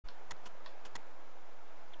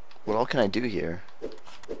What all can I do here?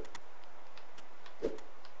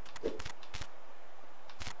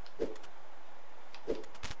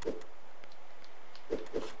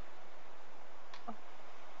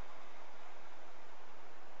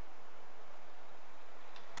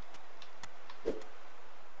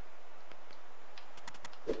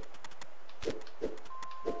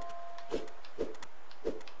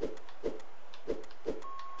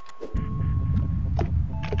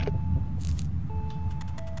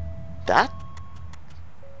 That?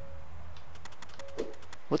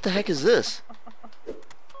 What the heck is this?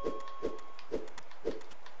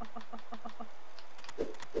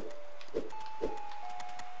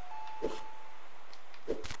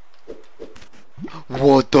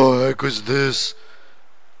 What the heck is this?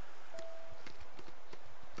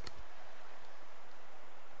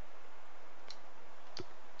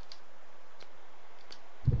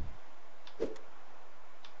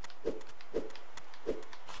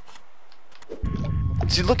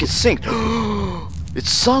 See, look, it's synced. It's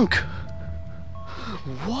sunk.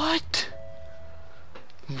 What?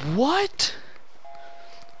 What?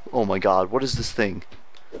 Oh my god, what is this thing?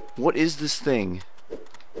 What is this thing?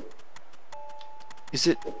 Is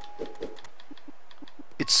it...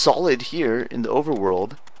 It's solid here in the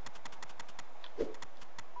overworld.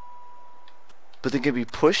 But they can be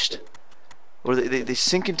pushed? Or they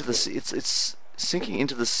sink into the sea. It's sinking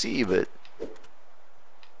into the sea, but...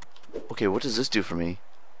 Okay, what does this do for me?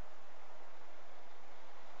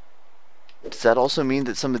 Does that also mean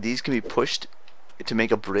that some of these can be pushed to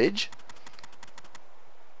make a bridge?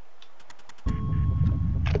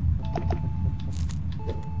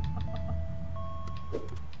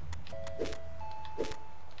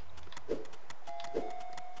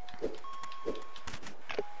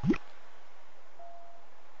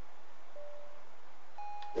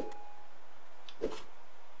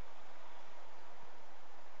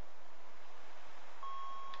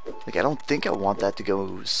 Like, I don't think I want that to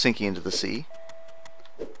go sinking into the sea.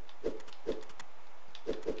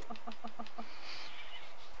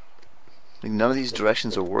 Like, none of these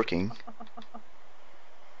directions are working.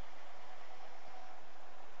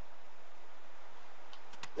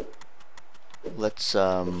 Let's,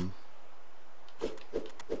 this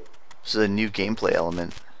is a new gameplay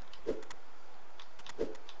element.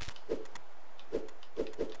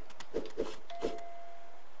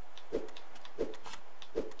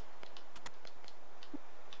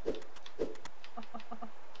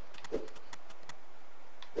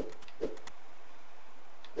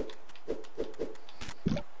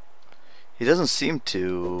 He doesn't seem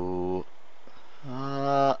to...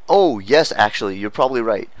 oh, yes, actually, you're probably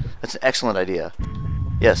right. That's an excellent idea.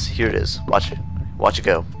 Yes, here it is. Watch it. Watch it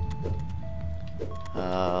go.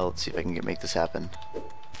 Let's see if I can make this happen.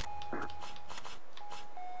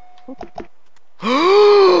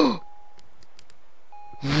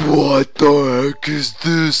 What the heck is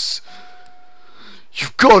this?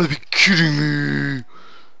 You've got to be kidding me!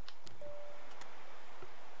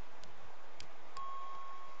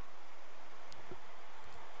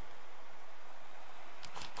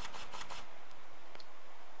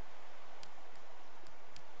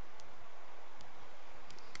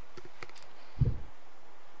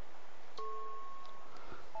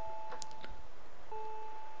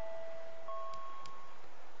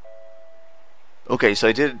 Okay, so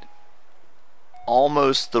I did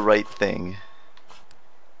almost the right thing.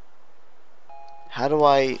 How do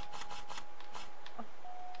I...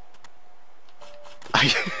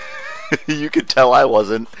 You could tell I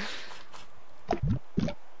wasn't.